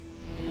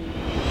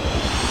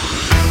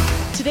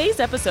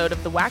Today's episode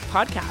of the WAC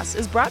podcast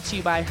is brought to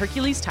you by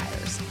Hercules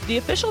Tires, the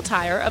official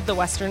tire of the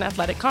Western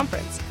Athletic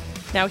Conference.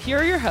 Now here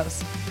are your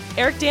hosts,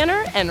 Eric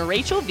Danner and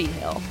Rachel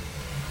Vigil.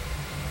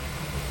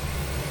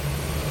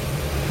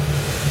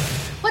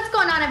 What's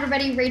going on,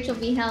 everybody? Rachel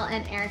Vigil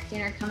and Eric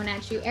Danner coming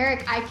at you.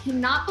 Eric, I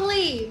cannot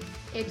believe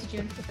it's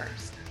June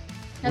 1st.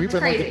 We've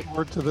been looking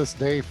forward to this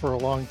day for a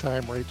long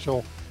time,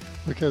 Rachel,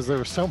 because there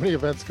were so many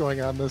events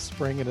going on this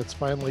spring and it's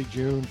finally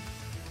June.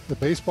 The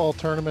baseball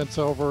tournament's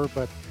over,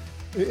 but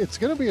it's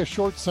going to be a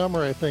short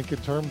summer, I think, in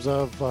terms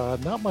of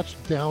not much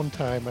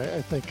downtime,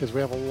 I think, because we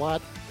have a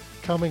lot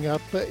coming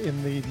up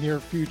in the near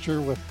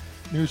future with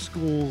new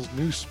schools,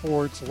 new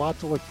sports, a lot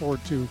to look forward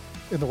to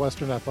in the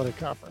Western Athletic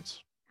Conference.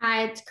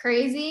 It's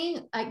crazy.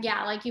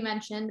 Yeah, like you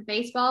mentioned,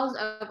 baseball's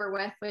over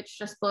with, which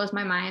just blows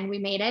my mind. We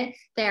made it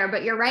there,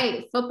 but you're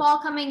right. Football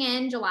coming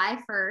in July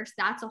 1st,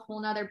 that's a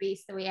whole nother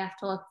beast that we have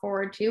to look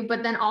forward to.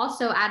 But then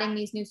also adding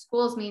these new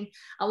schools mean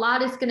a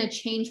lot is going to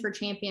change for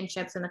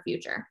championships in the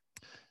future.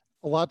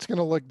 A lot's going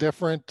to look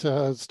different,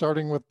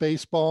 starting with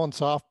baseball and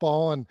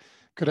softball, and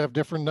could have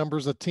different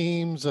numbers of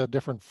teams,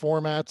 different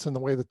formats and the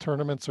way the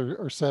tournaments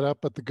are set up.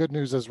 But the good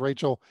news is,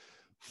 Rachel,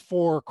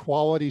 4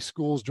 quality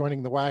schools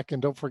joining the WAC,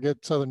 and don't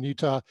forget Southern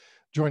Utah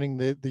joining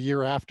the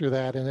year after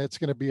that. And it's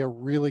going to be a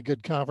really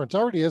good conference.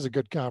 Already is a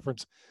good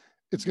conference.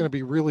 It's going to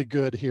be really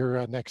good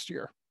here next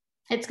year.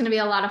 It's going to be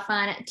a lot of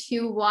fun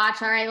to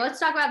watch. All right, let's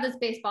talk about this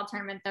baseball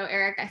tournament, though,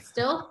 Eric. I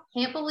still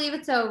can't believe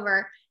it's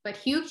over, but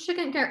huge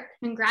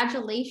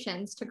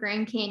congratulations to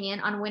Grand Canyon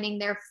on winning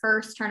their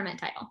first tournament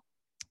title.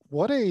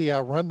 What a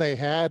run they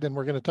had, and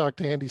we're going to talk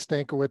to Andy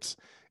Stankiewicz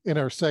in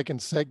our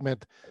second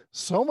segment.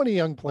 So many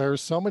young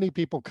players, so many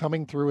people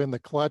coming through in the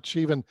clutch.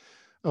 Even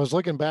I was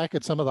looking back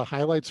at some of the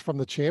highlights from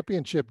the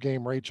championship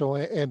game, Rachel,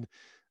 and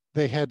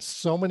they had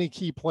so many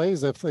key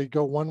plays. If they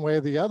go one way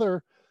or the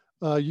other,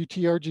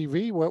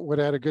 UTRGV would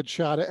have a good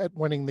shot at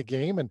winning the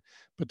game and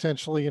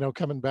potentially,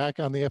 coming back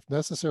on the if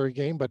necessary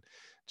game. But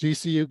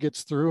GCU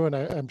gets through, and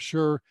I'm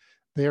sure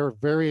they're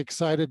very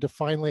excited to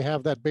finally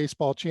have that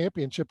baseball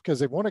championship because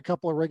they've won a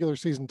couple of regular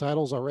season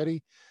titles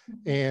already.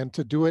 And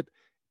to do it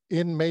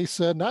in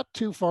Mesa, not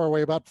too far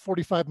away, about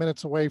 45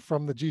 minutes away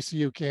from the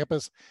GCU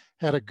campus,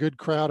 had a good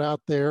crowd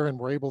out there and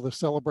were able to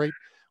celebrate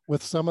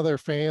with some of their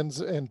fans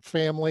and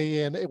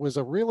family. And it was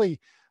a really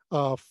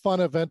fun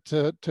event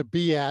to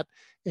be at.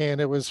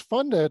 And it was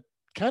fun to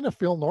kind of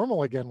feel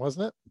normal again,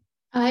 wasn't it?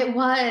 It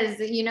was.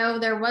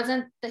 There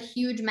wasn't the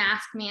huge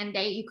mask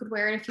mandate. You could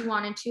wear it if you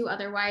wanted to.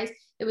 Otherwise,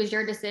 it was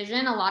your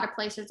decision. A lot of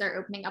places are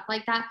opening up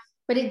like that.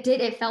 But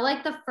it felt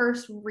like the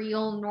first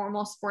real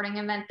normal sporting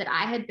event that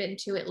I had been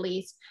to, at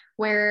least,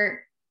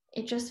 where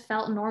it just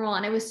felt normal.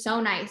 And it was so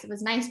nice. It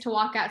was nice to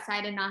walk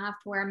outside and not have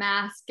to wear a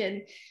mask.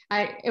 And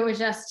it was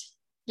just,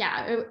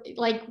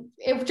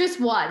 it just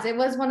was. It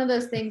was one of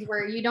those things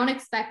where you don't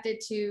expect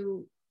it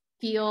to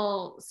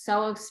feel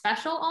so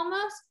special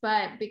almost,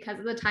 but because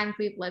of the times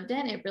we've lived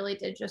in, it really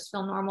did just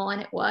feel normal,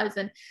 and it was.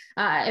 And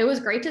it was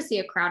great to see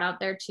a crowd out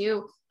there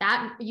too.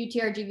 That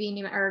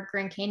UTRGV or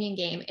Grand Canyon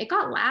game, it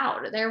got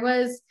loud.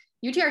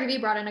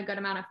 UTRGV brought in a good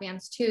amount of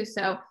fans too.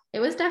 So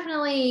it was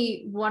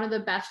definitely one of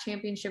the best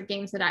championship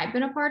games that I've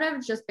been a part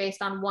of, just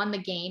based on the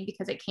game,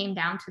 because it came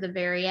down to the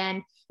very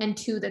end, and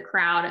to the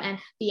crowd and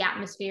the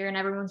atmosphere, and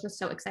everyone's just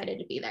so excited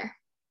to be there.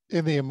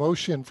 In the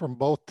emotion from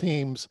both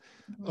teams,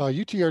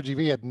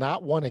 UTRGV had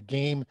not won a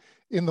game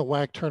in the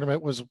WAC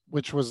tournament,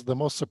 which was the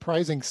most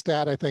surprising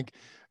stat, I think,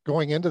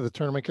 going into the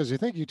tournament, because you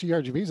think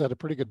UTRGV's had a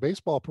pretty good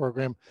baseball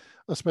program,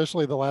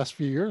 especially the last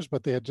few years,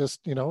 but they had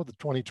just, the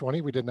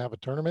 2020, we didn't have a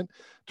tournament.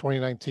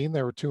 2019,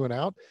 they were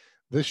 2-out.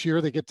 This year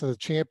they get to the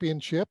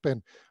championship,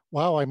 and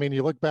wow, I mean,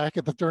 you look back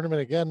at the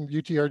tournament again,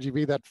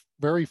 UTRGV, that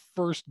very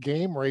first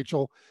game,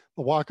 Rachel,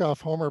 the walk-off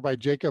homer by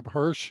Jacob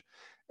Hirsch.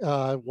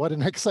 What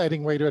an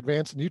exciting way to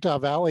advance. In Utah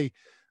Valley,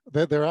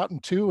 they're out in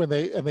 2, and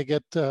they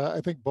get,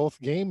 I think both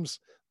games,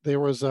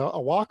 there was a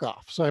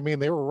walk-off. So, I mean,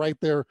 they were right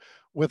there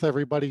with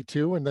everybody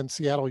too. And then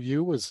Seattle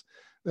U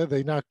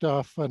they knocked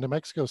off New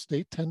Mexico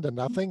State 10-0.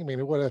 I mean,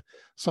 who would have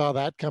saw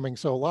that coming?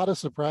 So a lot of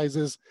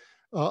surprises,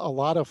 a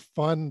lot of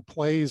fun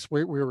plays.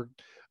 We were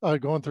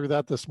going through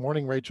that this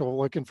morning, Rachel,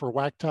 looking for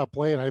WAC top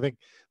play. And I think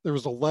there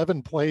was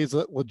 11 plays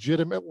that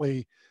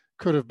legitimately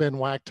could have been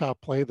WAC top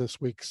play this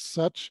week.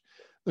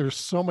 There's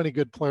so many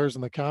good players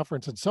in the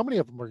conference, and so many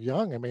of them are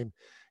young. I mean,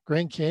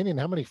 Grand Canyon,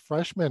 how many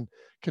freshmen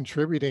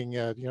contributing?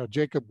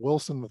 Jacob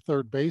Wilson, the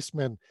third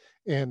baseman,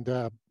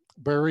 and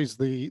Barry's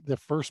the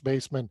first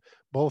baseman,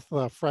 both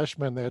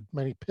freshmen. They had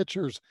many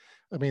pitchers.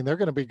 I mean, they're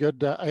going to be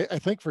good, I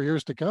think, for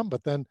years to come.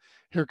 But then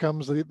here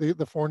comes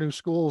the 4 new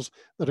schools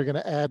that are going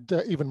to add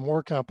even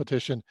more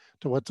competition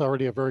to what's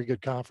already a very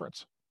good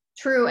conference.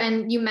 True.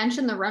 And you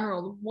mentioned the run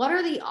rule. What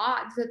are the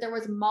odds that there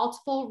was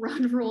multiple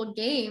run rule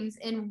games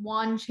in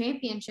one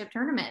championship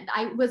tournament?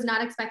 I was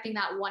not expecting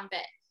that one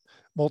bit.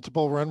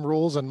 Multiple run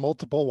rules and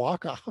multiple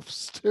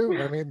walk-offs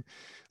too. I mean,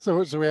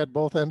 so we had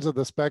both ends of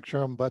the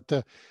spectrum,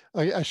 but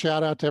a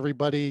shout out to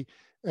everybody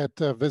at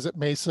Visit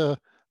Mesa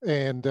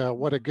And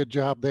what a good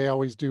job they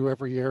always do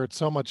every year. It's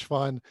so much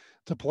fun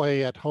to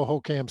play at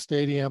Hohokam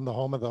Stadium, the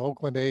home of the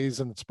Oakland A's,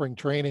 and spring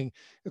training.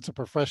 It's a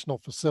professional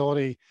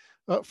facility.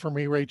 For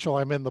me, Rachel,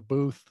 I'm in the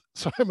booth,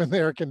 so I'm in the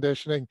air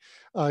conditioning.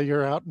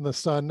 You're out in the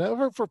sun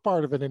for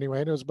part of it anyway.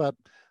 And it was about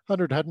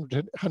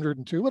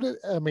 102. But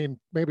I mean,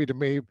 maybe to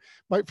me,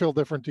 might feel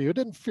different to you. It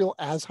didn't feel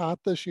as hot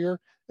this year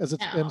as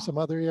it's been some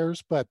other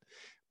years, but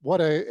what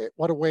a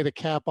way to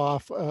cap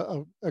off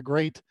a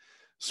great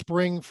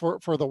spring for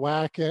the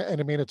WAC.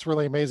 And I mean, it's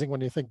really amazing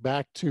when you think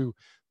back to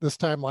this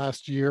time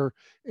last year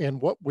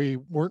and what we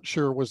weren't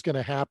sure was going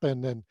to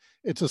happen. And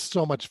it's just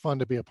so much fun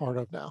to be a part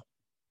of now.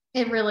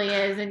 It really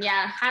is. And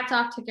yeah, hats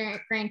off to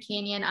Grand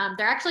Canyon.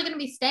 They're actually going to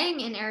be staying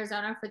in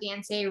Arizona for the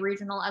NCAA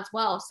regional as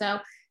well. So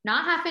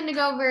not having to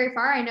go very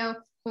far. I know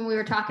when we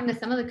were talking to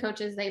some of the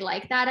coaches, they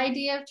like that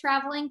idea of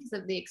traveling because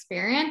of the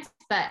experience,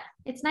 but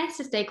it's nice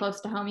to stay close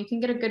to home. You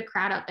can get a good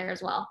crowd out there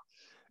as well.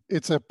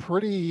 It's a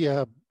pretty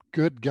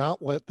good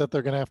gauntlet that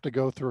they're going to have to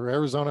go through.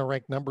 Arizona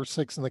ranked number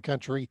 6 in the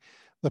country,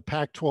 the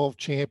Pac-12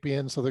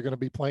 champion, so they're going to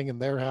be playing in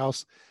their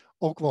house.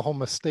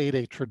 Oklahoma State,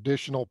 a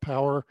traditional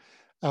power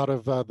out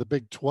of the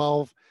Big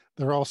 12.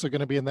 They're also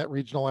going to be in that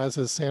regional, as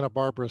is Santa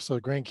Barbara. So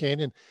Grand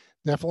Canyon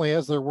definitely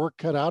has their work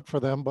cut out for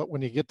them. But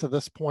when you get to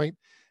this point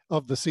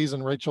of the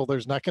season, Rachel,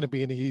 there's not going to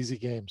be any easy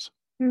games.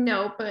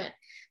 No, but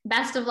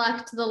best of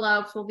luck to the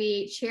Lopes. We'll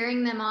be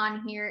cheering them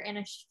on here in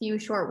a few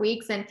short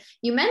weeks. And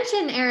you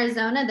mentioned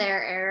Arizona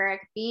there,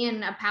 Eric,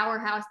 being a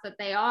powerhouse that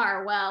they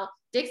are. Well,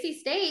 Dixie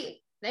State,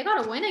 they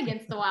got a win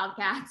against the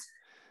Wildcats.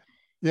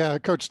 Yeah,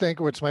 Coach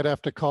Stankiewicz might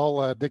have to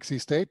call Dixie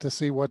State to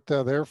see what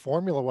their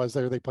formula was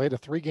there. They played a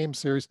 3-game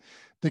series.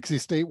 Dixie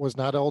State was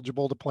not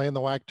eligible to play in the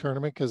WAC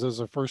tournament because it was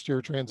a first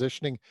year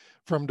transitioning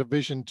from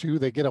Division II.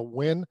 They get a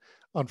win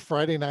on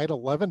Friday night,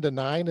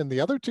 11-9. And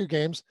the other 2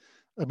 games,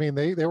 I mean,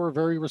 they were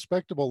very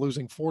respectable,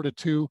 losing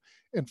 4-2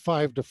 and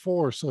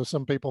 5-4. So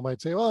some people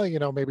might say, well, you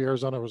know, maybe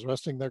Arizona was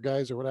resting their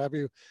guys or what have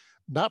you.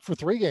 Not for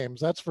 3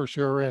 games, that's for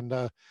sure.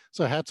 And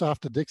so hats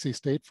off to Dixie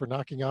State for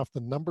knocking off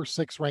the number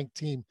 6 ranked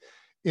team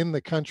in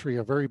the country.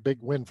 A very big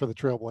win for the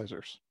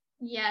Trailblazers.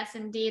 Yes,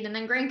 indeed. And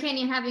then Grand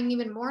Canyon having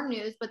even more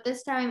news, but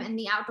this time in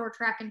the outdoor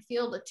track and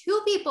field,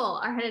 2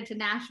 people are headed to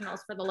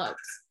nationals for the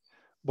Lopes.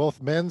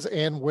 Both men's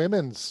and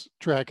women's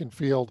track and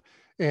field.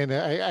 And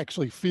I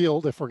actually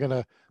field, if we're going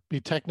to be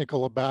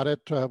technical about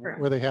it, Sure.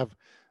 where they have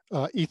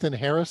Ethan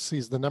Harris.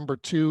 He's the number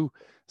 2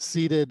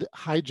 seeded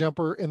high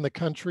jumper in the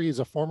country. He's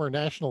a former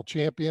national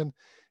champion.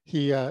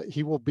 He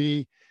will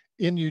be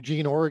in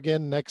Eugene,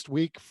 Oregon next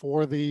week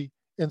for the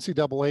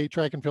NCAA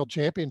track and field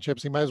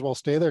championships. He might as well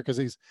stay there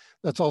because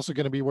that's also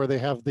going to be where they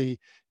have the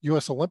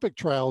U.S. Olympic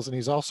trials, and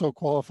he's also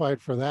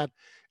qualified for that.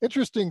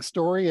 Interesting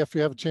story, if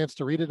you have a chance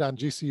to read it, on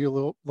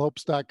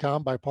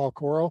GCULopes.com by Paul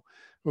Coro,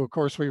 who of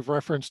course we've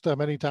referenced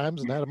many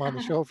times and had him on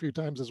the show a few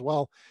times as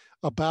well,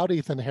 about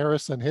Ethan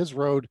Harris and his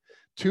road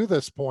to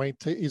this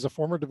point. He's a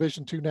former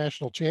Division II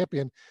national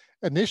champion.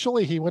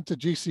 Initially, he went to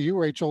GCU,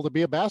 Rachel, to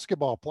be a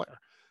basketball player.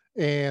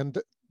 And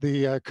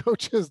the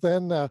coaches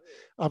then,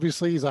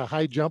 obviously he's a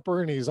high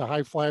jumper and he's a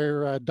high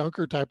flyer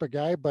dunker type of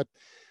guy, but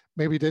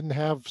maybe didn't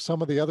have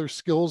some of the other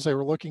skills they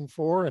were looking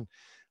for, and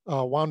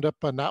wound up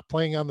not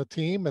playing on the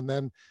team, and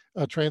then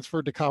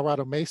transferred to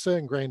Colorado Mesa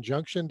and Grand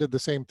Junction, did the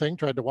same thing,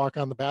 tried to walk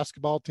on the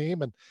basketball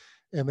team,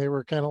 and they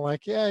were kind of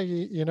like, yeah,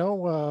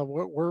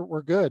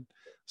 we're good.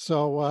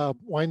 So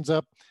winds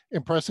up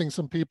impressing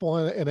some people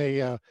in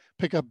a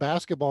pickup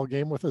basketball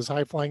game with his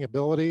high flying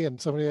ability,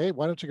 and somebody, hey,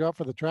 why don't you go out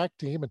for the track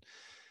team? And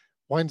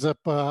winds up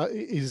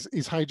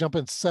he's high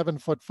jumping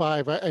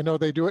 7'5". I know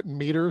they do it in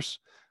meters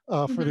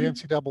for the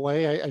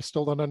NCAA. I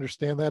still don't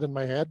understand that in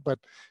my head, but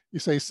you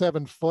say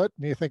 7 foot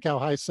and you think how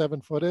high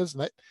 7 foot is,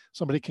 and that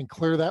somebody can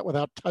clear that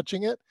without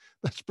touching it.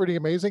 That's pretty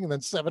amazing. And then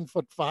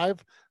 7'5",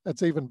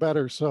 that's even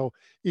better. So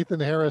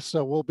Ethan Harris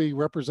will be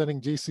representing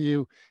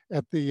GCU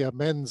at the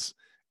men's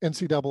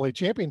NCAA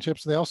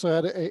championships. And they also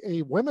had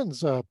a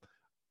women's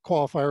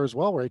qualifier as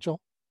well,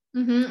 Rachel.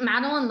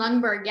 Madeline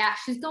Lundberg. Yeah,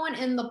 she's going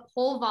in the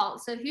pole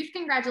vault. So huge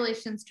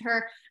congratulations to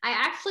her. I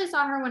actually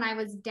saw her when I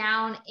was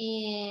down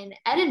in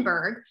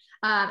Edinburgh,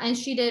 and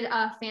she did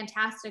a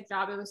fantastic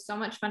job. It was so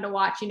much fun to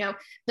watch. You know,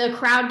 the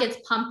crowd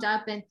gets pumped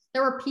up, and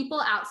there were people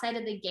outside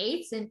of the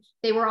gates, and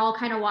they were all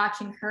kind of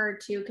watching her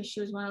too, because she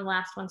was one of the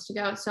last ones to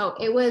go. So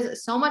it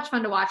was so much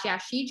fun to watch. Yeah,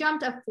 she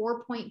jumped a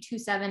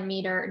 4.27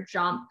 meter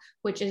jump,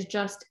 which is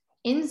just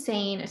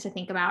insane to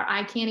think about.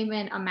 I can't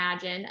even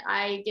imagine.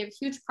 I give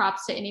huge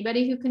props to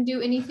anybody who can do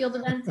any field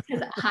events,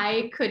 because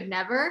I could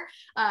never.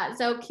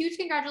 So huge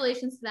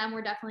congratulations to them.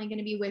 We're definitely going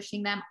to be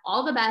wishing them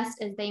all the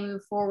best as they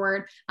move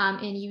forward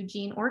in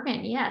Eugene,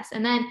 Oregon. Yes.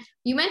 And then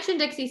you mentioned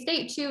Dixie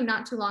State too,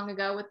 not too long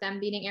ago, with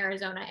them beating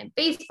Arizona in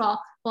baseball.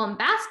 Well, in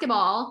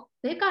basketball,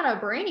 they've got a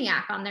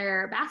brainiac on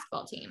their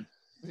basketball team.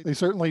 They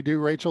certainly do,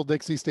 Rachel.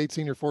 Dixie State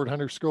senior forward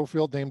Hunter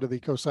Schofield named to the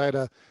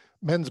COSIDA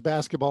Men's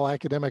Basketball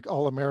Academic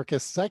All-America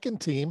second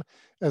team,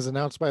 as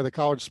announced by the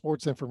College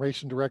Sports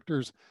Information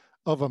Directors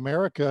of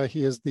America.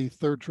 He is the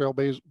third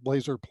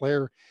Trailblazer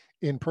player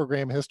in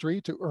program history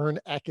to earn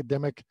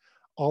academic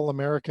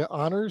All-America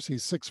honors.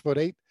 He's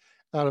 6'8",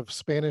 out of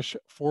Spanish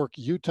Fork,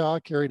 Utah,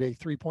 carried a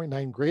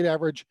 3.9 grade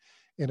average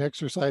in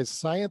exercise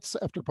science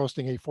after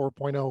posting a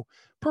 4.0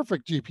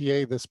 perfect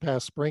GPA this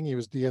past spring. He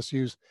was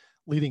DSU's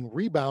leading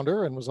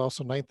rebounder and was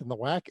also 9th in the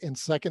WAC and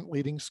 2nd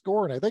leading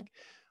scorer. And I think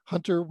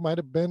Hunter might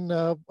have been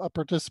a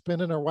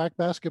participant in our WAC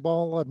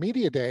basketball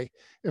media day,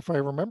 if I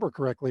remember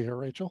correctly here,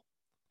 Rachel.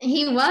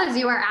 He was.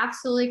 You are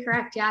absolutely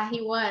correct. Yeah,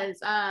 he was.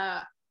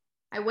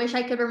 I wish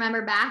I could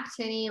remember back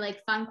to any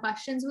fun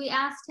questions we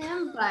asked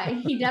him, but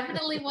he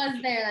definitely was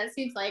there. That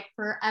seems like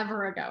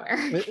forever ago,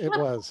 Eric. It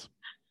was.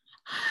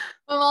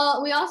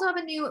 Well, we also have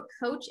a new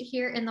coach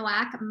here in the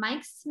WAC.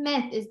 Mike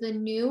Smith is the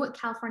new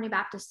California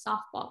Baptist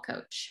softball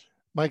coach.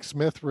 Mike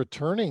Smith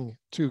returning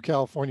to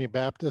California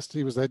Baptist.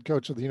 He was the head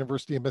coach of the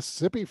University of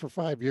Mississippi for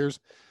 5 years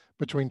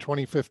between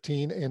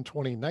 2015 and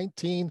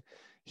 2019.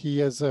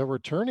 He is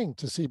returning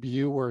to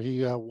CBU, where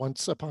he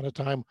once upon a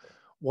time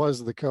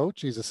was the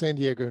coach. He's a San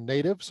Diego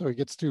native, so he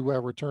gets to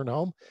return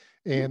home.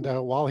 And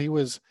while he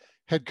was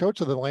head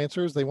coach of the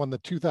Lancers, they won the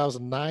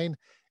 2009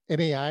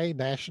 NAI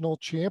National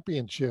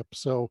Championship.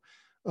 So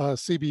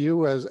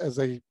CBU, as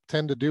they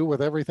tend to do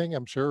with everything,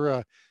 I'm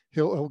sure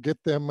he'll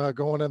get them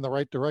going in the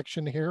right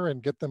direction here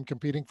and get them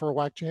competing for a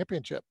WAC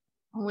championship.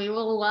 We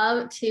will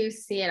love to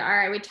see it. All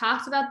right, we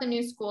talked about the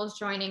new schools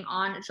joining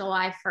on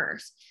July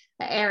 1st.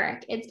 But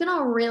Eric, it's been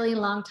a really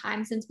long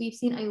time since we've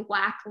seen a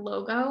WAC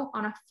logo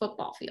on a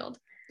football field.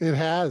 It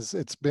has.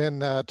 It's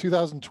been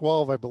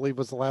 2012, I believe,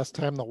 was the last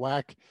time the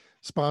WAC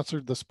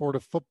sponsored the sport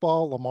of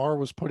football. Lamar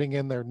was putting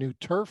in their new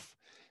turf.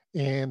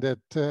 And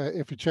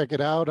if you check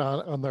it out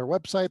on their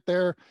website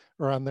there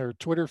or on their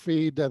Twitter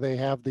feed, they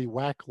have the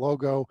WAC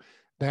logo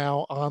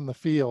now on the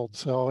field.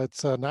 So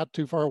it's not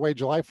too far away.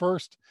 July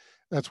 1st,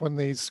 that's when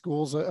these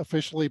schools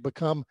officially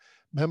become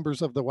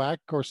members of the WAC.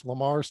 Of course,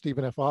 Lamar,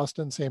 Stephen F.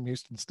 Austin, Sam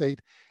Houston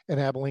State, and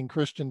Abilene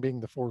Christian being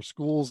the 4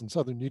 schools, in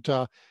Southern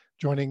Utah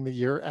joining the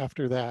year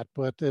after that.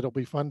 But it'll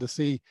be fun to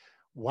see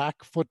WAC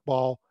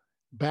football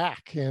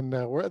back. And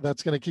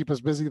that's going to keep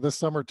us busy this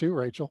summer too,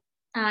 Rachel.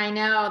 I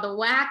know. The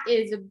WAC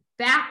is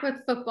back with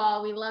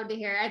football. We love to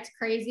hear it. It's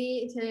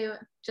crazy to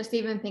just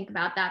even think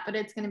about that, but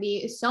it's going to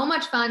be so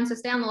much fun. So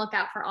stay on the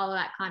lookout for all of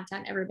that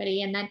content,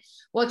 everybody. And then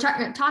we'll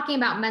talking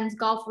about men's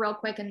golf real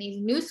quick in these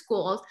new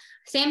schools.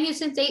 Sam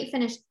Houston State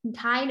finished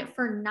tied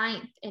for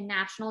 9th in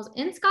nationals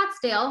in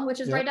Scottsdale, which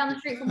is right down the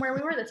street from where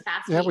we were this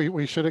past week.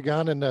 We should have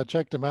gone and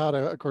checked them out.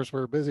 Of course, we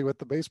were busy with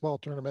the baseball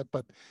tournament,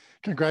 but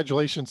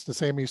congratulations to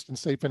Sam Houston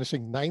State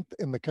finishing 9th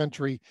in the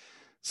country.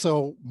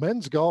 So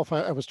men's golf,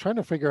 I was trying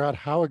to figure out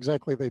how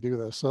exactly they do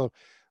this. So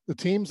the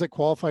teams that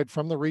qualified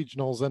from the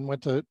regionals then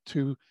went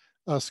to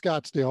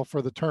Scottsdale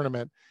for the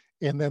tournament.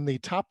 And then the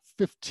top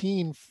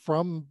 15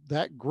 from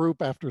that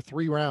group after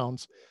 3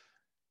 rounds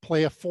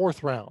play a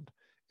 4th round.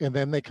 And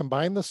then they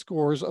combine the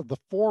scores of the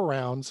 4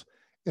 rounds,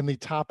 and the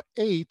top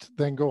 8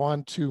 then go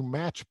on to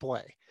match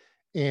play.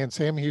 And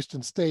Sam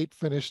Houston State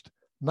finished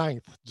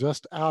 9th,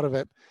 just out of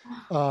it.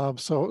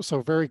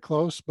 So very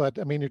close. But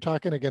I mean, you're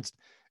talking against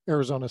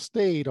Arizona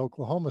State,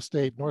 Oklahoma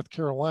State, North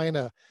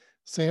Carolina,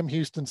 Sam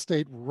Houston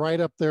State,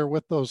 right up there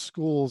with those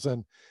schools.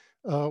 And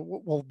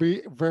we'll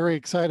be very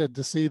excited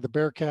to see the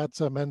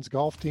Bearcats men's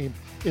golf team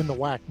in the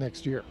WAC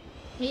next year.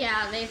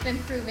 Yeah, they've been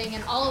proving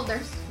in all of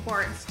their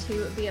sports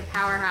to be a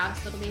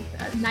powerhouse. It'll be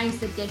a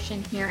nice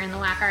addition here in the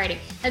WAC already.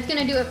 That's going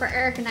to do it for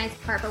Eric and I's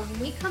part. But when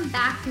we come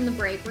back from the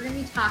break, we're going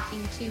to be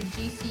talking to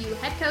GCU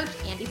head coach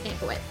Andy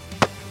Stankiewicz.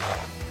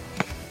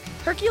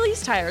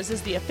 Hercules Tires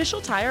is the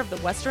official tire of the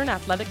Western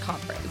Athletic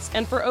Conference,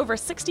 and for over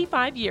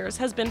 65 years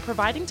has been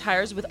providing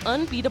tires with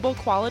unbeatable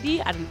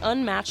quality at an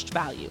unmatched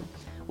value.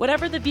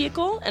 Whatever the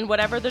vehicle and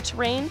whatever the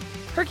terrain,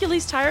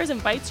 Hercules Tires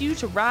invites you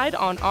to ride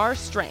on our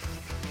strength.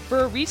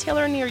 For a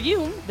retailer near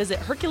you, visit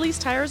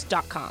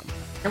HerculesTires.com.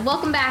 And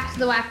welcome back to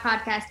the WAC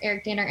podcast.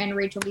 Eric Danner and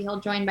Rachel Behill,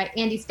 joined by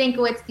Andy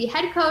Stankiewicz, the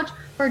head coach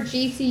for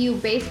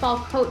GCU baseball.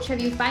 Coach, have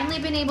you finally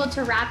been able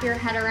to wrap your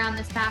head around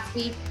this past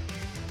week?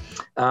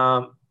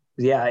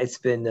 Yeah, it's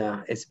been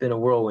a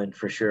whirlwind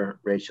for sure,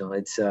 Rachel.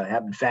 It's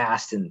happened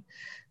fast and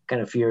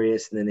kind of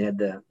furious. And then they had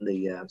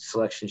the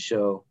selection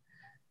show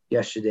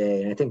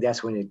yesterday, and I think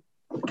that's when it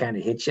kind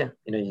of hits you.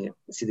 You know, you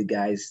see the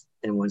guys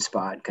in one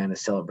spot kind of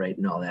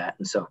celebrating all that,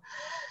 and so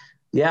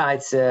yeah,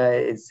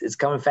 it's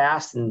coming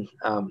fast, and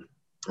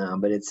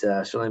but it's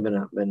certainly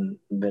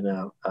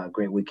been a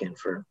great weekend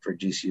for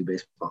GCU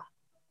baseball.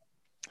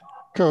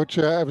 Coach,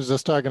 I was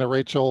just talking to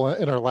Rachel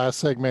in our last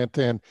segment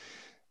and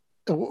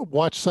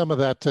watch some of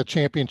that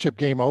championship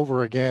game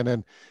over again,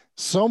 and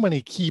so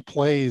many key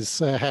plays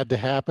had to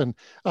happen.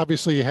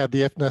 Obviously you had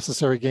the if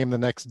necessary game the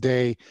next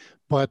day,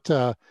 but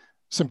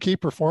some key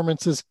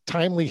performances,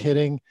 timely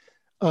hitting,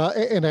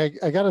 and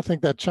I got to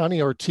think that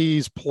Chani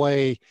Ortiz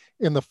play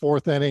in the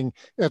 4th inning,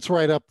 that's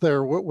right up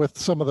there with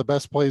some of the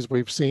best plays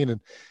we've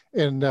seen,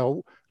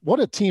 and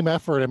what a team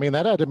effort. I mean,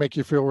 that had to make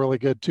you feel really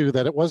good too,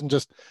 that it wasn't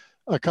just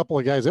a couple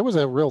of guys. It was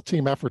a real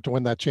team effort to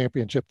win that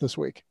championship this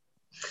week.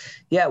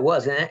 Yeah, it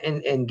was.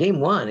 And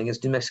game 1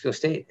 against New Mexico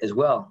State as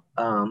well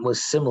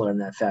was similar in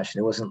that fashion.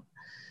 It wasn't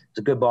was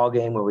a good ball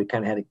game where we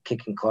kind of had to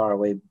kick and claw our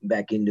way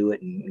back into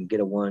it and get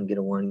a one.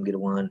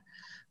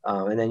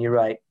 And then you're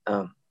right.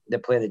 The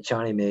play that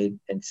Chani made,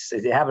 and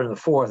it happened in the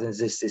fourth, and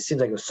it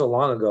seems like it was so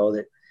long ago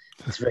that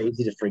it's very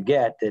easy to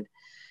forget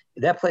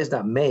that play is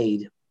not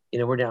made.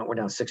 We're down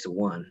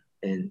 6-1,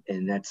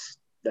 and that's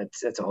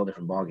a whole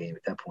different ball game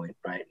at that point,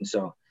 right? And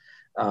so,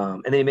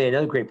 and they made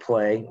another great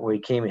play where he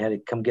came and had to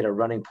come get a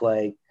running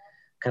play,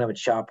 kind of a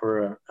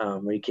chopper,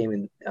 where he came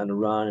in on the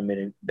run and made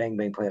a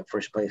bang play at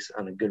first place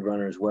on a good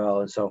runner as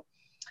well. And so,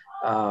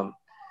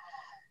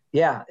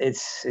 yeah,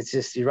 it's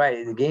just, you're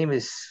right. The game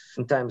is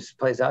sometimes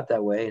plays out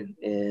that way,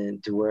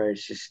 and to where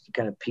it's just you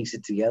kind of piece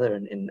it together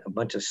in a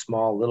bunch of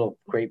small little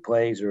great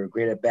plays or a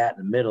great at bat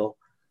in the middle,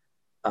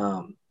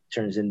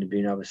 turns into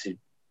being obviously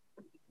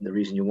the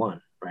reason you won,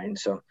 right? And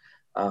so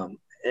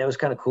it was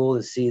kind of cool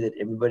to see that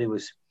everybody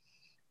was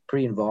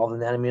pretty involved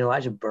in that. I mean,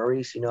 Elijah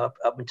Burries,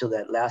 up until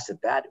that last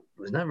at bat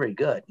was not very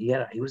good. He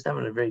was not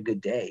having a very good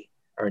day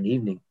or an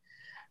evening,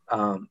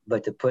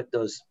 but to put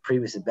those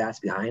previous at bats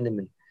behind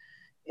him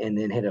and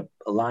then hit a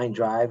line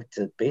drive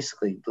to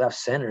basically left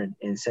center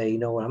and say, you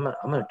know what, I'm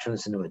going to turn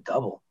this into a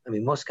double. I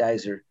mean, most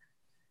guys are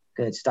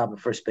going to stop at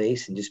first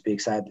base and just be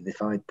excited that they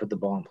finally put the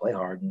ball and play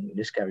hard. And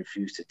this guy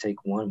refused to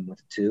take one with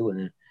the two.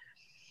 And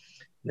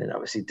then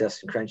obviously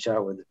Dustin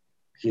Crenshaw with a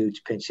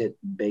huge pinch hit,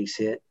 base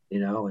hit,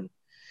 and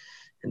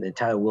then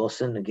Tyler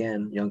Wilson,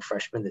 again, young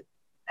freshman that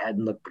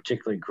hadn't looked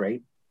particularly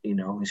great,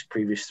 his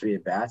previous three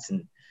at bats,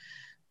 and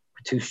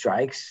 2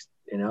 strikes,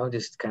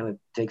 just kind of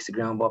takes the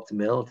ground ball up the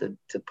middle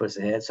to put us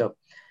ahead. So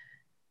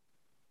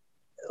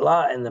a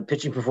lot, and the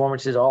pitching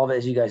performances, all of it,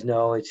 as you guys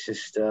know, it's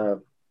just,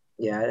 that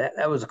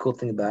was a cool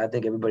thing about it. I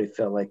think everybody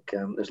felt like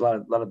there's a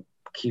lot of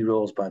key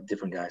roles by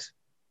different guys.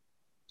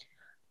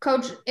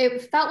 Coach,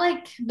 it felt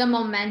like the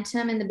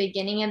momentum in the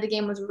beginning of the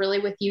game was really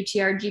with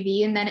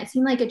UTRGV, and then it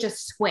seemed like it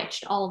just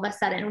switched all of a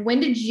sudden. When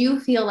did you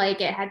feel like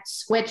it had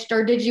switched,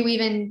 or did you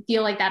even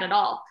feel like that at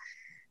all?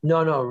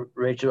 No,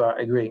 Rachel, I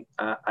agree.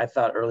 I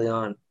thought early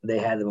on they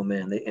had the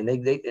momentum,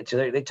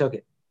 they took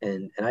it,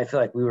 and I feel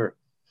like we were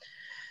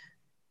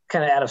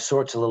kind of out of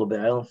sorts a little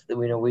bit. I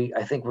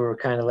think we were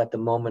kind of let the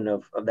moment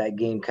of that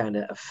game kind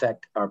of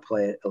affect our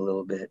play a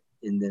little bit,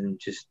 and then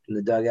just in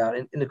the dugout.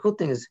 And the cool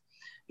thing is,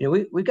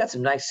 we've got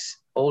some nice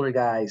older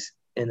guys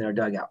in our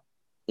dugout.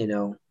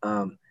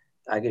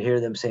 I could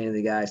hear them saying to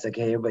the guys, like,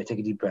 hey, everybody take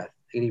a deep breath,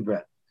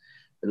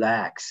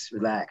 relax.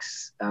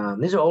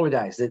 These are older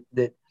guys that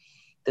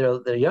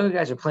the younger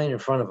guys are playing in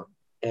front of them,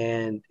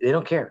 and they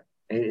don't care.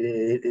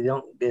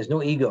 There's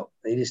no ego.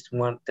 They just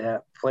want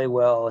to play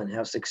well and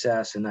have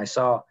success. And I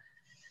saw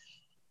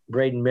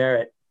Braden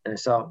Merritt, and I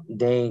saw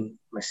Dane,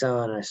 my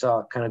son, and I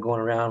saw kind of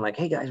going around like,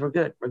 hey guys, we're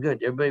good.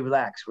 Everybody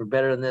relax. We're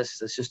better than this.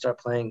 Let's just start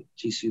playing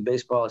GCU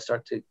baseball. Let's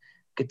start to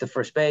get to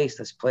first base.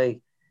 Let's play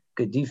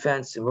good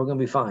defense, and we're going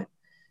to be fine.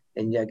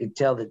 And I could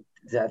tell that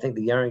I think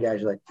the younger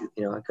guys are like,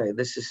 okay,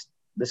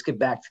 let's get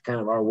back to kind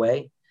of our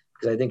way,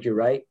 because I think you're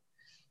right.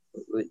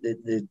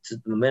 The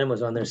momentum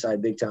was on their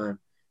side big time.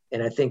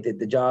 And I think that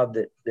the job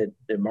that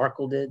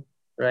Markle did,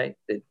 right,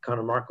 that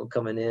Connor Markle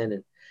coming in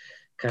and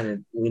kind of,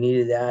 we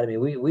needed that. I mean,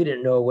 we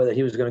didn't know whether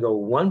he was going to go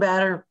one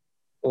batter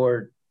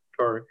or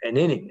an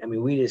inning. I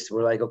mean, we just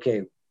were like,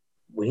 okay,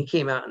 when he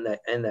came out in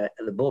the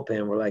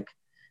bullpen, we're like,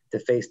 to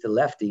face the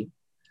lefty.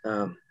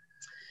 I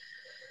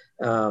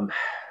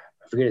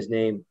forget his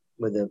name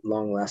with a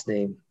long last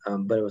name,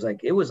 but it was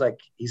like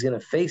he's going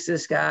to face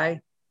this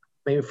guy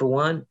maybe for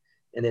one,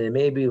 and then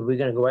maybe we're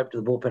going to go right up to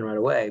the bullpen right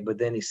away. But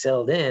then he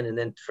settled in, and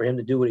then for him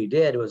to do what he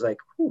did, it was like,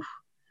 whew,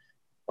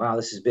 wow,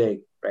 this is big,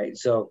 right?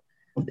 So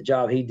the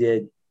job he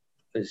did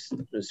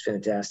was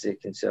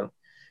fantastic. And so,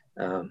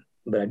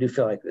 but I do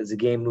feel like as the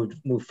game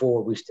moved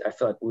forward, I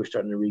felt like we were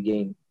starting to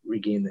regain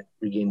the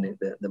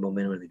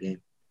momentum of the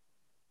game.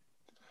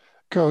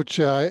 Coach,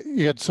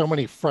 you had so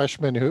many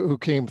freshmen who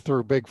came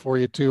through big for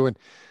you too, and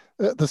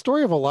the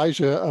story of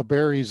Elijah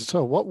Burries.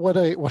 So what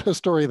a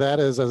story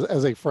that is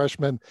as a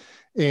freshman.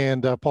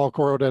 And Paul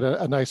Coro did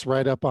a nice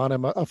write up on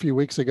him a few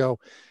weeks ago,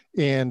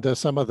 and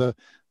some of the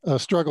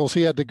struggles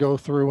he had to go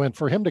through. And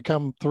for him to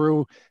come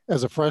through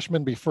as a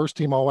freshman, be first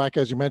team All-WAC,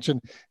 as you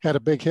mentioned, had a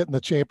big hit in the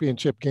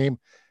championship game.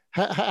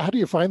 How do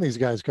you find these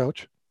guys,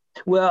 Coach?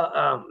 Well,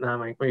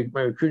 my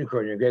recruiting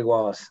coordinator, Greg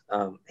Wallace,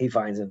 he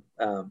finds them.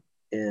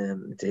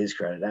 And to his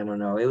credit, I don't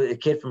know. It was a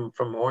kid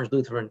from Orange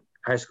Lutheran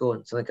High School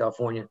in Southern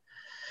California.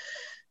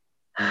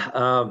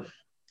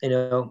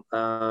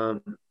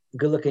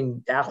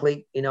 Good-looking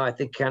athlete. I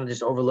think kind of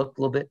just overlooked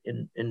a little bit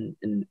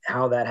in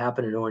how that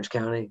happened in Orange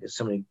County. There's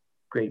so many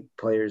great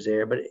players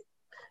there, but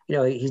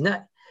he's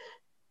not.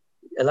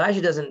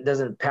 Elijah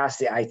doesn't pass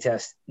the eye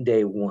test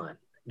game one.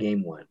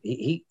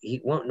 He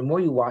the more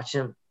you watch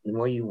him,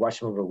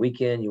 over a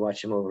weekend, you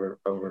watch him over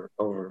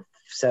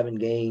 7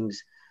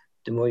 games,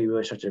 the more you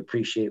really start to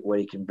appreciate what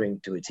he can bring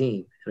to a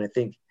team. And I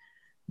think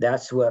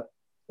that's what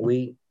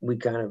we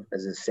kind of,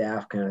 as a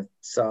staff, kind of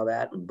saw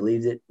that and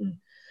believed it. And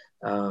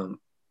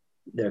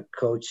their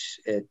coach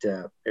at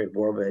Eric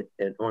Borba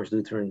at Orange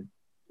Lutheran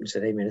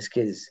said, hey man, this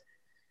kid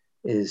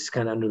is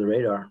kind of under the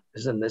radar.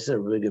 This is a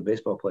really good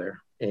baseball player,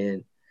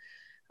 and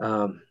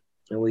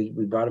we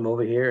brought him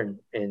over here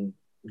and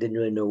didn't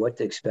really know what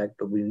to expect,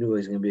 but we knew he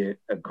was going to be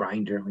a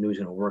grinder. We knew he was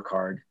going to work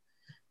hard,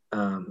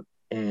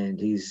 and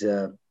he's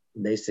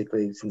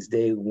basically since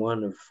day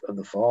one of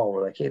the fall,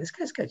 we're like, hey, this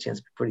guy's got a chance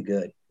to be pretty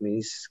good. I mean,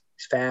 he's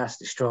fast,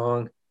 he's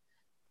strong,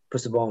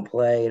 puts the ball in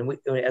play, and we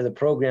as a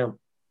program,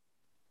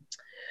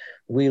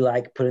 we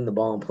like putting the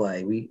ball in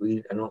play.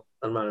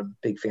 I'm not a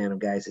big fan of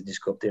guys that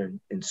just go up there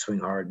and swing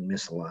hard and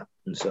miss a lot.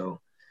 And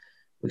so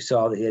we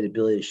saw that he had the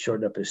ability to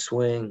shorten up his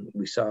swing.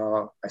 I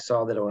saw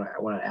that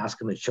when I asked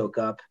him to choke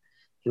up,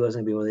 he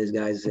wasn't gonna be one of these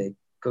guys that say,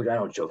 Coach, I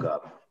don't choke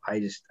up. I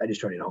just try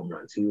to hit home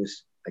runs. He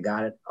was, I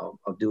got it.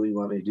 I'll do what you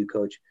want me to do,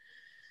 Coach.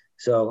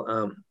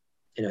 So,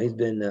 he's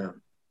been,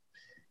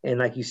 and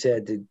like you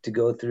said, to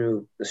go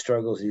through the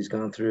struggles he's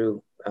gone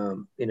through,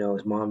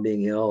 his mom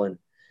being ill and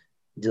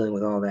dealing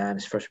with all that,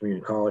 his freshman year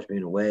in college,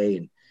 being away,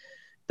 and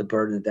the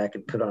burden that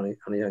can put on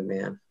a young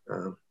man.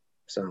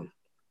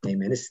 Hey,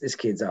 man, this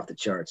kid's off the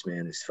charts,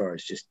 man, as far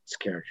as just his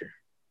character.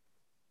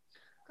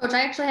 Coach,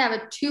 I actually have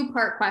a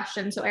 2-part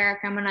question. So, Eric,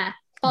 I'm going to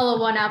follow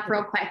one up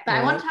real quick. But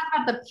I want to talk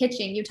about the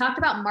pitching. You talked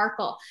about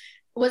Markle.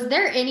 Was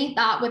there any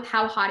thought with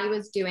how hot he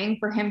was doing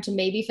for him to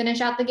maybe finish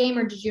out the game,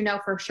 or did you know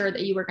for sure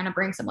that you were going to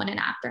bring someone in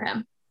after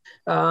him?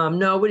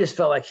 No, we just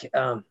felt like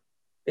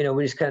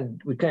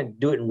we kind of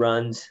do it in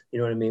runs. You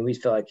know what I mean? We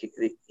felt like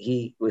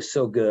he was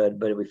so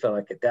good, but we felt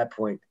like at that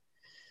point,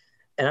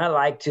 and I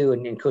like to,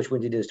 and Coach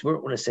Wynn did this, we're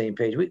on the same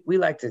page. We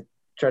like to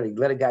try to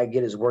let a guy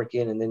get his work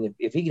in, and then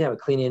if he can have a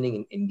clean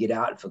inning and get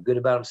out and feel good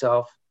about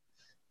himself,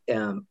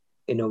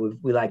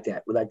 we like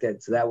that. We like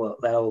that. So that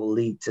will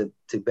lead to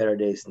better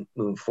days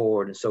moving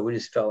forward. And so we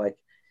just felt like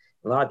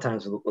a lot of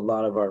times with a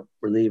lot of our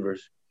relievers,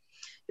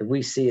 if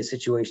we see a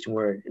situation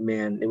where,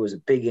 man, it was a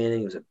big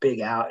inning, it was a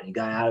big out, and he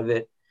got out of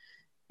it,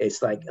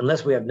 it's like,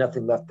 unless we have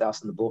nothing left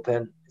else in the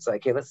bullpen, it's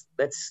like, hey, let's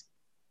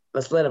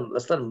let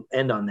him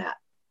end on that.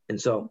 And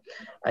so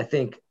I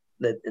think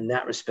that in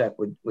that respect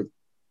with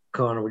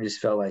Connor, we just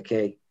felt like,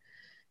 hey,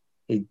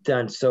 he'd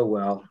done so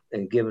well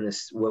and given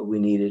us what we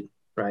needed,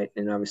 right?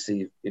 And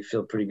obviously you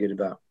feel pretty good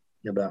about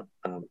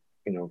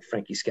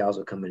Frankie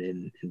Scalzo coming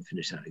in and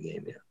finishing out the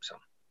game. Yeah. So.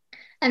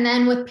 And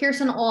then with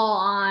Pearson Ull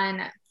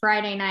on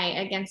Friday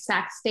night against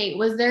Sac State,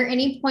 was there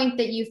any point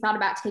that you thought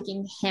about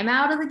taking him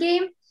out of the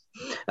game?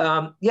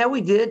 Yeah, we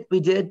did.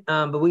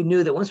 But we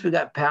knew that once we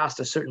got past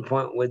a certain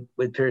point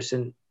with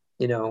Pearson,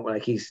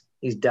 like he's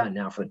done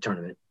now for the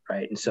tournament.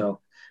 Right. And so,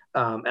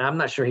 and I'm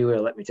not sure he would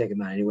have let me take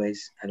him out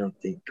anyways. I don't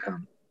think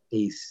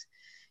he's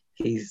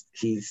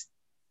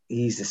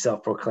the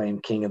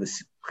self-proclaimed king of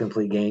the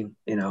complete game.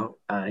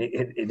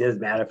 It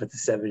doesn't matter if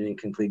it's a 7-inning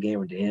complete game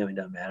or to him, it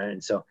doesn't matter.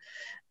 And so,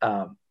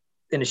 and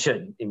it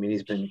shouldn't. I mean,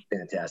 he's been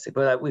fantastic,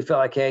 but we felt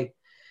like, hey,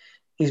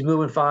 he's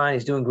moving fine.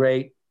 He's doing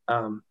great.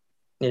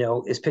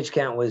 His pitch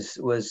count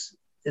was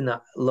in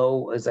the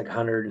low, it was like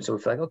 100. And so we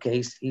feel like,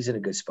 okay, he's in a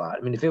good spot.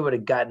 I mean, if it would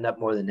have gotten up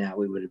more than that,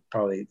 we would have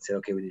probably said,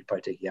 okay, we need to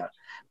probably take you out.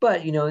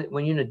 But,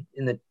 when you're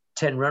in the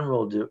 10-run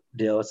rule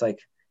deal, it's like,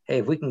 hey,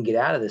 if we can get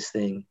out of this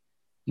thing,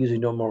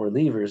 using no more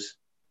relievers,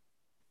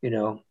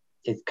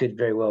 it could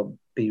very well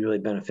be really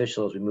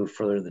beneficial as we move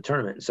further in the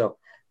tournament. And so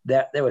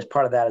that was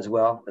part of that as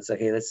well. It's like,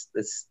 hey, let's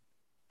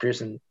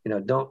Pearson,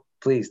 don't,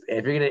 please,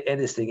 if you're going to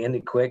end this thing, end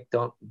it quick.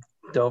 Don't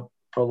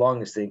prolong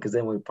this thing, because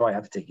then we probably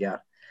have to take you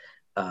out.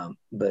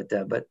 But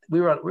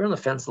we were on the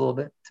fence a little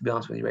bit, to be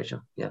honest with you,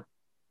 Rachel. Yeah.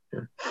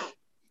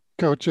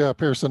 Coach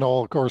Pearson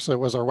Ull, of course, it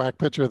was our WAC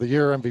Pitcher of the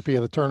Year, MVP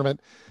of the tournament.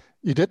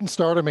 You didn't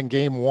start him in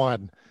game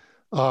 1.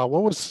 What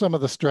was some of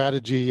the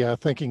strategy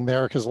thinking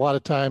there? Because a lot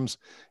of times,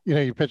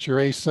 you pitch your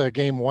ace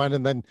game 1,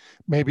 and then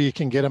maybe you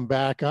can get him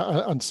back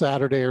on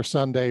Saturday or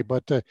Sunday,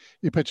 but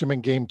you pitch him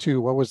in game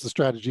 2. What was the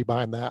strategy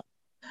behind that?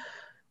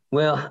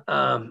 Well,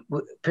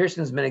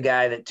 Pearson's been a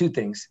guy that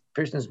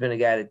Pearson's been a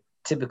guy that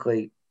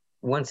typically,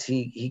 once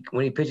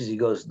when he pitches, he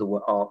goes a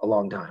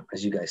long time,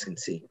 as you guys can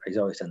see. He's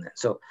always done that.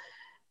 So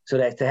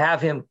that to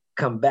have him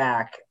come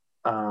back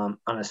on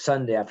a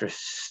Sunday after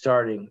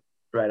starting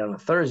right on a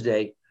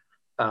Thursday,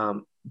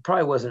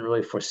 probably wasn't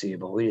really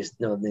foreseeable. We just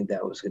don't think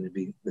that was going to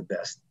be the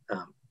best.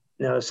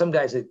 Some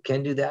guys that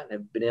can do that and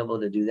have been able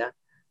to do that,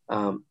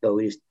 but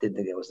we just didn't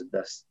think it was the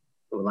best.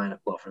 It would line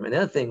up well for him. And the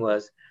other thing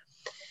was,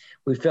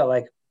 we felt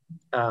like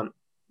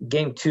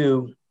game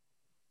 2,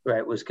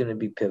 right, was going to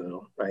be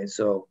pivotal, right?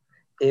 So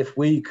if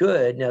we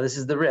could, now this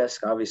is the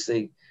risk,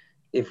 obviously.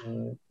 If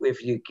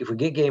we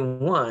get game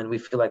 1, we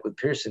feel like with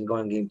Pearson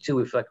going game 2,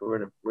 we feel like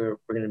we're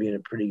going to be in a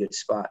pretty good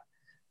spot,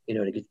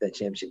 to get to that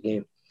championship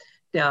game.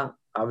 Now,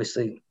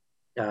 obviously,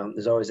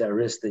 there's always that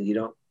risk that you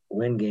don't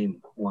win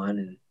game 1,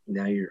 and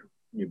now you're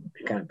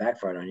kind of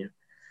backfired on you.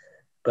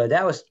 But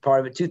that was part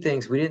of it. 2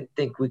 things: we didn't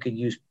think we could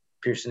use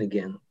Pearson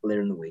again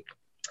later in the week,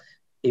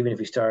 even if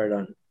he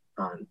started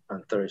on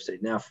Thursday.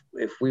 Now,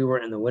 if we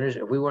weren't in the winners,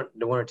 if we weren't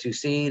the 1 or 2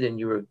 seed, and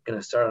you were going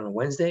to start on a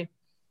Wednesday,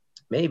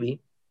 maybe.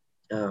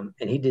 And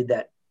he did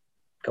that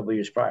a couple of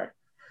years prior.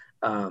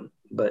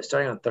 But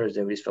starting on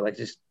Thursday, we just felt like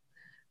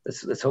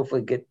let's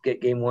hopefully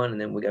get game one, and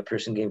then we got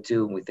Pearson game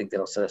 2, and we think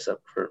that'll set us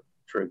up for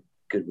a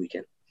good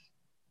weekend.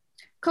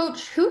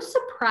 Coach, who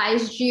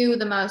surprised you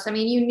the most? I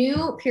mean, you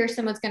knew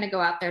Pearson was going to go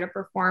out there to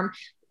perform.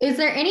 Is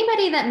there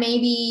anybody that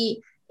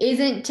maybe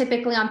isn't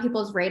typically on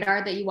people's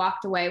radar that you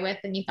walked away with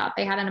and you thought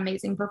they had an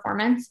amazing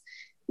performance?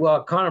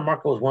 Well, Connor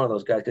Markle was one of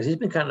those guys because he's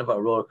been kind of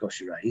a roller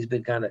coaster ride.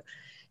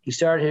 He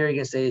started here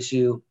against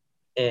ASU,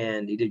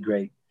 and he did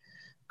great.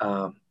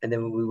 And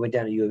then we went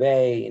down to U of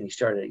A, and he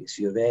started against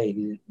U of A.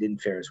 He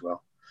didn't fare as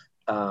well.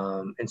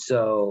 But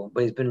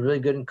he's been really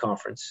good in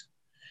conference.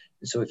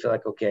 And so we feel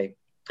like, okay,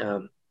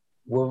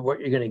 what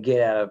you're going to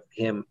get out of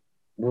him,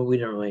 well, we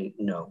don't really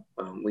know.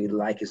 We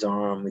like his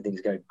arm. We think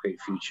he's got a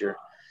great future.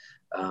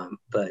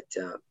 But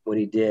what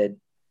he did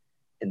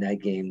in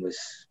that game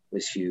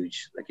was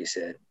huge, like you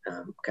said.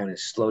 Kind of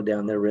slowed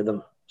down their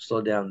rhythm,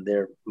 slowed down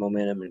their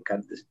momentum, and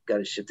kind of got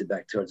it shifted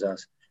back towards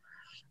us.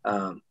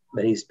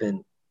 But he's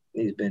been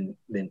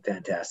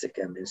fantastic.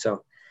 I mean, so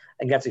I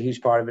think that's a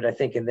huge part of it, I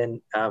think. And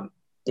then,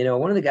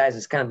 one of the guys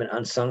that's kind of been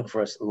unsung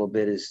for us a little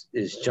bit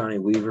is Johnny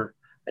Weaver.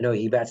 I know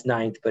he bats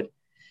ninth, but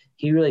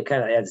he really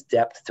kind of adds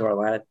depth to our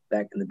lineup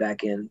back in the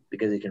back end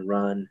because he can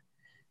run,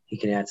 he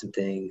can add some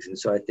things. And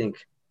so I think,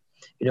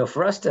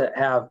 for us to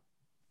have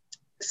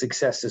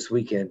success this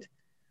weekend,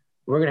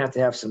 we're going to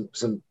have some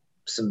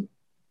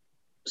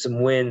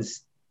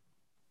wins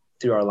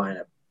through our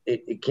lineup.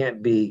 It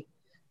can't be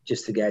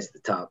just the guys at the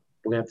top.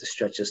 We're going to have to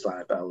stretch this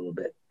lineup out a little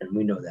bit, and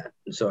we know that.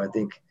 And so I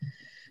think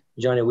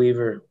Johnny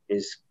Weaver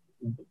is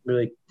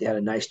really had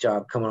a nice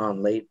job coming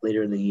on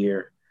later in the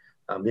year.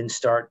 Didn't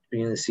start at the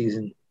beginning of the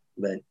season,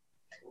 but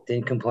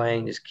didn't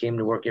complain, just came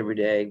to work every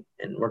day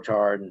and worked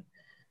hard. And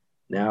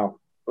now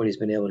what he's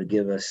been able to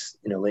give us,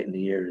 late in the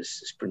year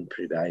is pretty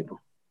valuable.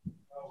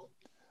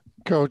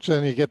 Coach,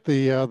 then you get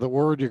the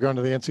word you're going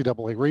to the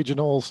NCAA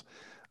regionals.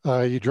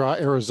 You draw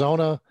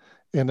Arizona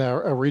in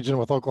a region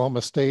with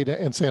Oklahoma State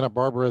and Santa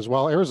Barbara as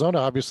well. Arizona,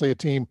 obviously a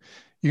team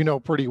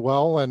pretty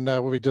well,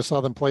 and we just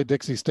saw them play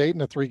Dixie State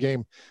in a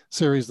 3-game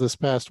series this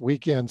past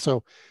weekend.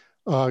 So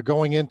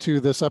going into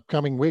this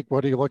upcoming week,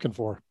 what are you looking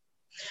for?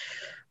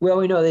 Well,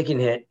 we know they can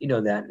hit.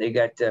 That. They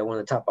got one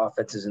of the top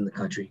offenses in the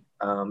country.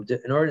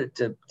 In order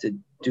to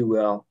do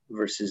well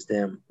versus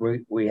them,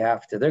 we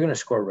have to – they're going to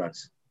score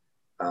runs.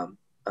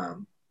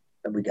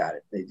 And we got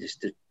it.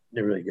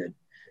 They're really good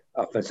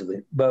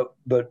offensively. But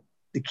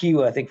the key,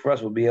 I think, for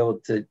us will be able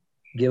to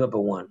give up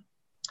a 1,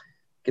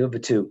 give up a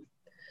 2.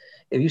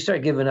 If you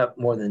start giving up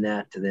more than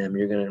that to them,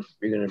 you're gonna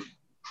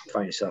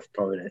find yourself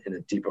probably in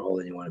a deeper hole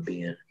than you want to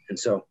be in. And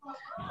so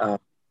I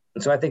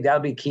think that'll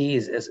be key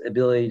is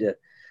ability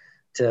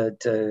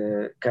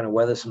to kind of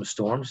weather some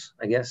storms,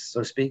 I guess,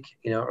 so to speak.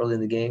 Early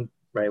in the game,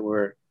 right,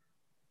 where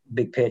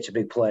big pitch, a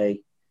big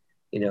play,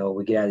 we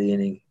get out of the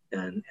inning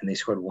and they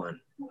scored 1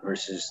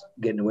 versus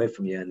getting away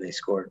from you and they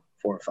scored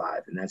 4 or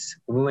 5. And that's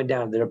when we went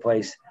down to their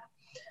place.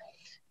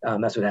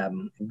 That's what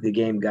happened. The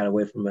game got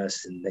away from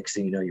us, and next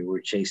thing you know, you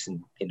were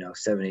chasing,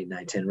 7, 8,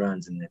 9, 10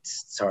 runs, and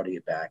it's hard to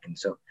get back. And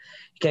so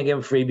you can't give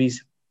them freebies.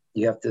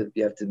 You have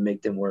to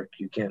make them work.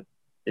 You can't.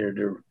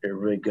 They're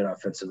really good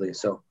offensively.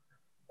 So,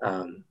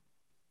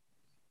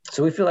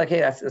 so we feel like, hey,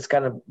 that's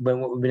kind of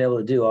been what we've been able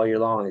to do all year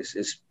long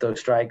is throw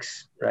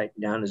strikes right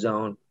down the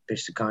zone,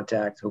 pitch to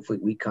contact, hopefully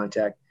weak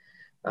contact.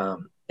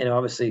 And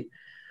obviously,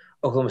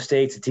 Oklahoma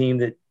State's a team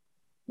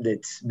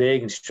that's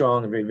big and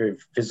strong and very, very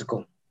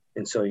physical.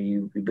 And so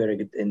you better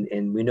get –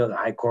 and we know that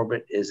High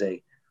Corbett is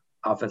a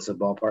offensive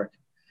ballpark.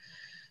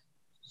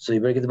 So you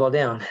better get the ball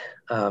down.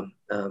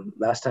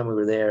 Last time we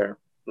were there,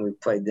 when we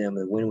played them,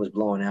 the wind was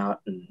blowing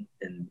out, and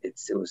it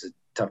was a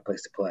tough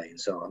place to play.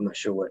 And so I'm not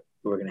sure what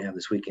we're going to have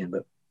this weekend,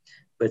 but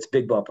it's a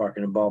big ballpark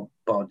and the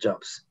ball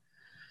jumps.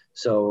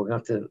 So we're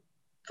going to have to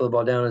throw the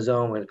ball down in the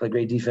zone. We're going to play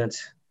great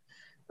defense.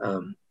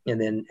 And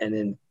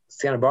then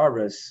Santa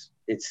Barbara's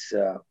 –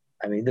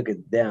 look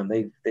at them.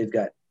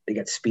 They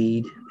got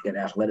speed, they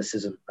got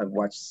athleticism. I've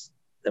watched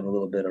them a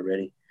little bit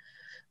already.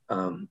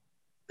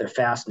 They're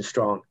fast and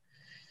strong,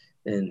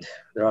 and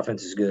their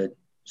offense is good.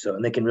 So,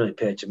 and they can really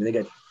pitch. I mean, they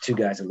got 2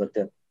 guys that looked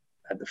up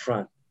at the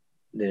front.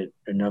 Their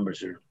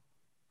numbers are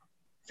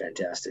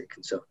fantastic,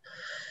 and so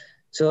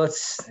I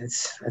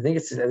think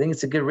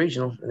it's a good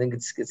regional. I think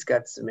it's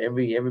got some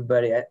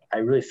everybody. I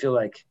really feel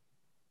like,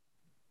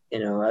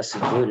 us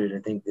included. I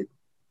think that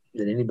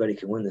anybody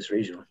can win this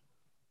regional.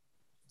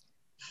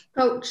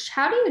 Coach,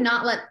 how do you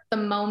not let the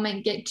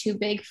moment get too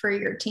big for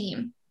your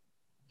team?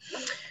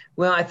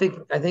 Well, I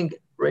think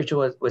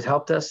Rachel was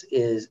helped us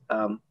is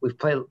we've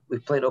played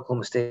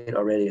Oklahoma State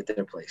already at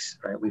their place,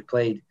 right? We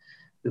played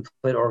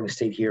Oregon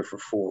State here for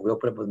 4. We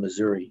opened up with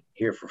Missouri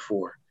here for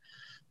 4.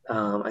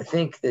 I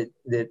think that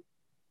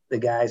the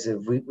guys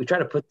we try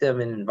to put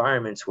them in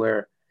environments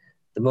where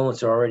the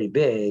moments are already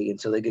big, and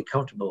so they get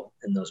comfortable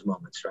in those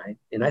moments, right?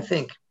 And I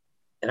think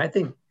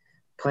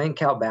playing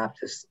Cal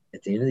Baptist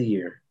at the end of the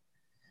year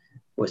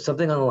with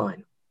something on the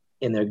line,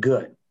 and they're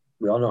good.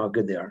 We all know how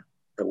good they are.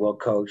 They're well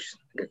coached.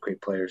 They got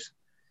great players.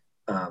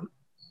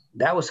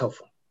 That was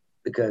helpful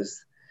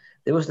because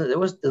there was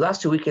the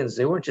last 2 weekends.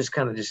 They weren't just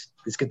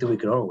let's get the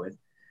weekend over with.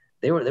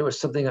 there was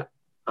something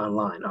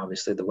online,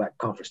 obviously the WAC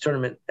conference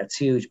tournament, that's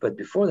huge. But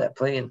before that,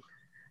 playing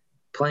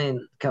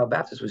Cal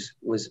Baptist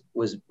was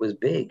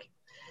big.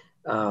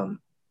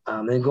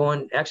 And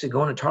going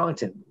to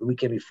Tarleton the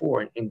weekend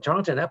before. In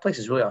Tarleton, that place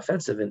is really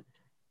offensive,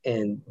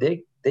 and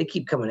they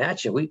keep coming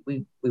at you.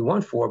 We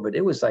won 4, but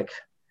it was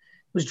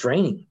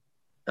draining.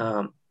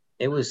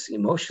 It was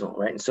emotional,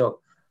 right? And so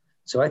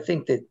I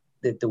think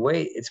that the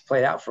way it's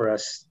played out for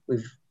us, I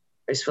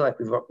just feel like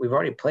we've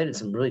already played in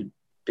some really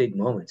big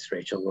moments,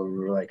 Rachel, where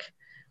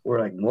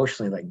we're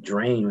emotionally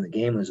drained when the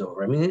game was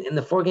over. I mean, in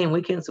the 4-game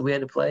weekends that we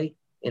had to play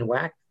in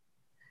WAC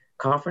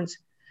conference,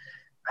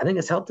 I think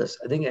it's helped us.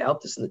 I think it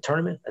helped us in the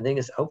tournament. I think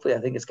it's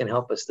going to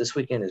help us this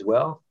weekend as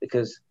well,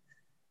 because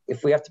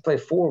if we have to play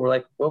 4, we're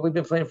like, well, we've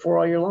been playing 4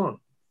 all year long.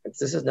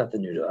 This is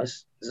nothing new to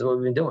us. This is what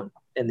we've been doing.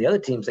 And the other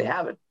teams, they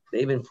haven't.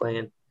 They've been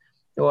playing.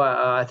 Well,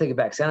 I take it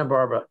back. Santa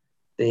Barbara,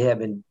 they have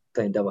been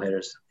playing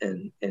doubleheaders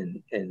in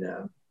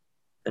the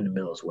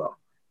middle as well,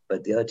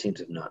 but the other teams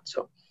have not.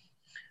 So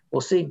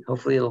we'll see.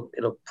 Hopefully,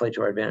 it'll play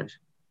to our advantage.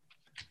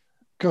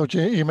 Coach,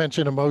 you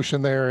mentioned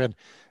emotion there, and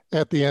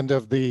at the end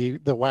of the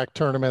WAC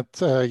tournament,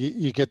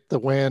 you get the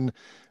win.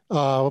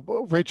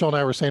 Rachel and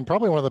I were saying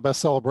probably one of the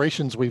best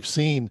celebrations we've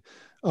seen.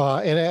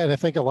 And I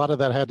think a lot of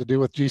that had to do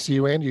with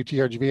GCU and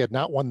UTRGV had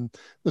not won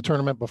the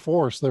tournament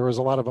before. So there was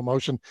a lot of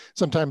emotion.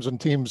 Sometimes when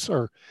teams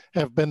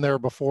have been there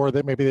before,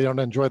 that maybe they don't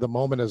enjoy the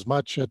moment as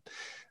much.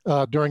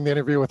 During the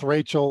interview with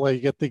Rachel,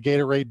 you get the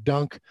Gatorade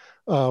dunk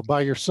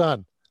by your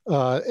son.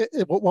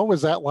 What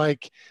was that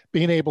like,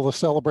 being able to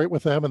celebrate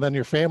with them, and then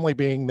your family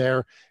being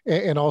there,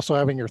 and also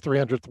having your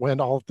 300th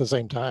win all at the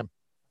same time?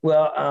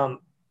 Well,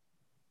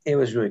 it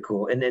was really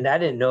cool. And I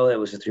didn't know it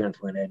was a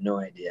 300th win. I had no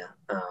idea.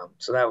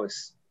 So that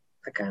was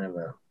a kind of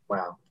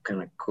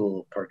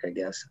cool perk, I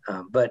guess.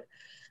 But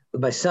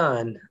with my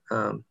son,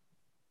 and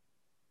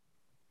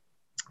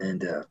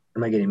I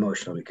might get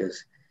emotional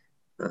because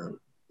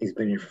he's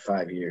been here for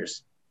 5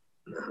 years.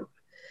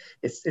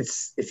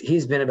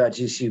 He's been about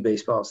GCU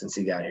baseball since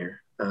he got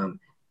here.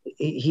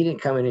 He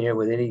didn't come in here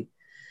with any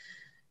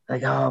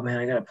oh man,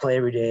 I got to play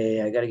every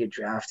day. I got to get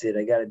drafted.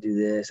 I got to do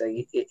this.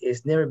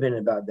 It's never been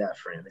about that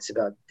for him. It's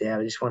about, Dad,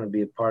 I just want to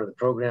be a part of the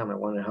program. I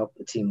want to help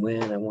the team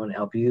win. I want to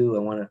help you. I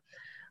want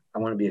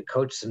to be a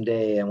coach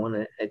someday.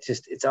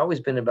 It's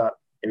always been about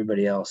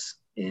everybody else.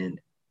 And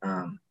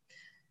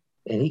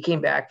he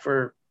came back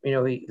for,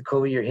 the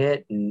COVID year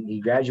hit, and he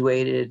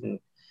graduated, and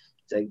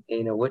it's like,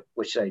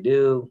 what should I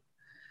do?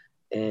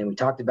 And we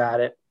talked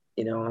about it,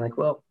 I'm like,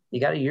 well, you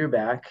got a year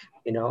back,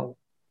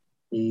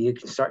 you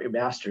can start your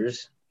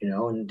master's,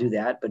 and do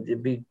that, but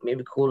it'd be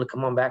maybe cool to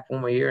come on back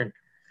 1 more year and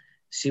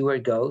see where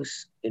it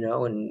goes, and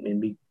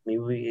maybe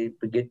we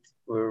get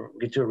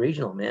to a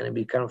regional, man. It'd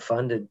be kind of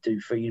fun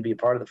for you to be a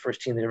part of the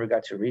first team that ever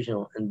got to a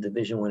regional in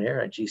Division I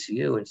era at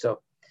GCU. And so,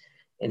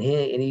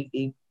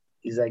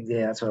 he's like,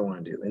 yeah, that's what I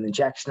want to do. And then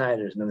Jack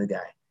Schneider is another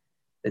guy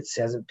that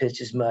hasn't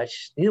pitched as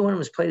much. Neither one of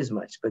them has played as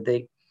much, but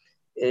it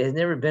has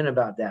never been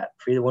about that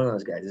for either one of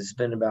those guys. It's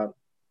been about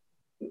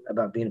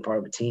being a part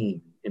of a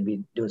team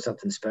and doing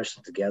something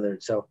special together.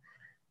 So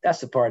that's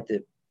the part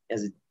that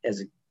as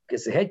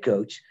a head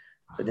coach,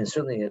 but then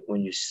certainly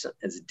when you're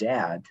as a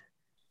dad,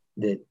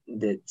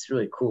 that's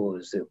really cool,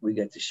 is that we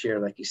got to share,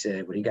 like you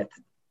said, when he got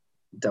to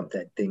dump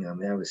that thing on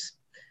me.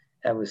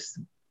 That was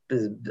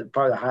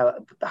part of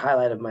the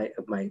highlight of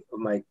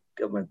my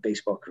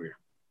baseball career.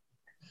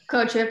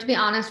 Coach, you have to be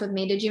honest with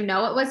me. Did you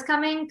know it was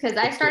coming? Because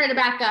I started to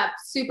back up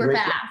super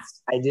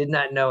fast. I did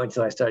not know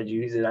until I started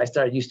using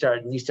it. You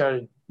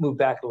started move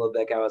back a little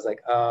bit. I was like,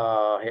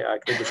 oh, here, I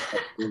think it's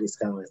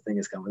coming. This thing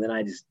is coming.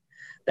 Then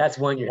that's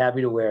one you're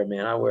happy to wear,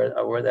 man. I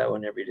wear that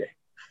one every day.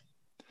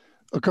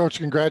 Well, Coach,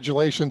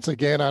 congratulations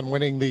again on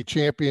winning the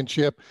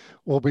championship.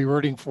 We'll be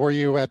rooting for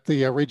you at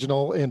the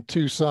regional in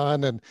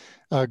Tucson, and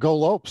go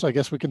Lopes. I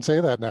guess we can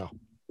say that now.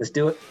 Let's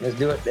do it. Let's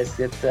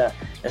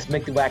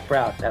make the WAC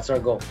proud. That's our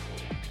goal.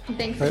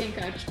 Thanks again,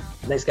 Coach.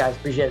 Thanks, guys.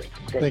 Appreciate it.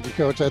 Okay. Thank you,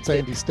 Coach. That's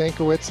Andy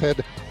Stankiewicz,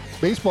 head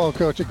baseball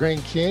coach at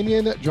Grand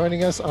Canyon,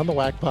 joining us on the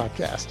WAC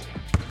podcast.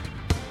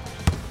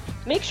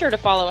 Make sure to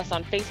follow us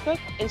on Facebook,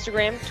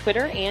 Instagram,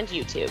 Twitter, and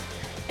YouTube.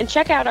 And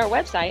check out our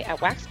website at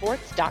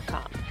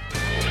wacsports.com.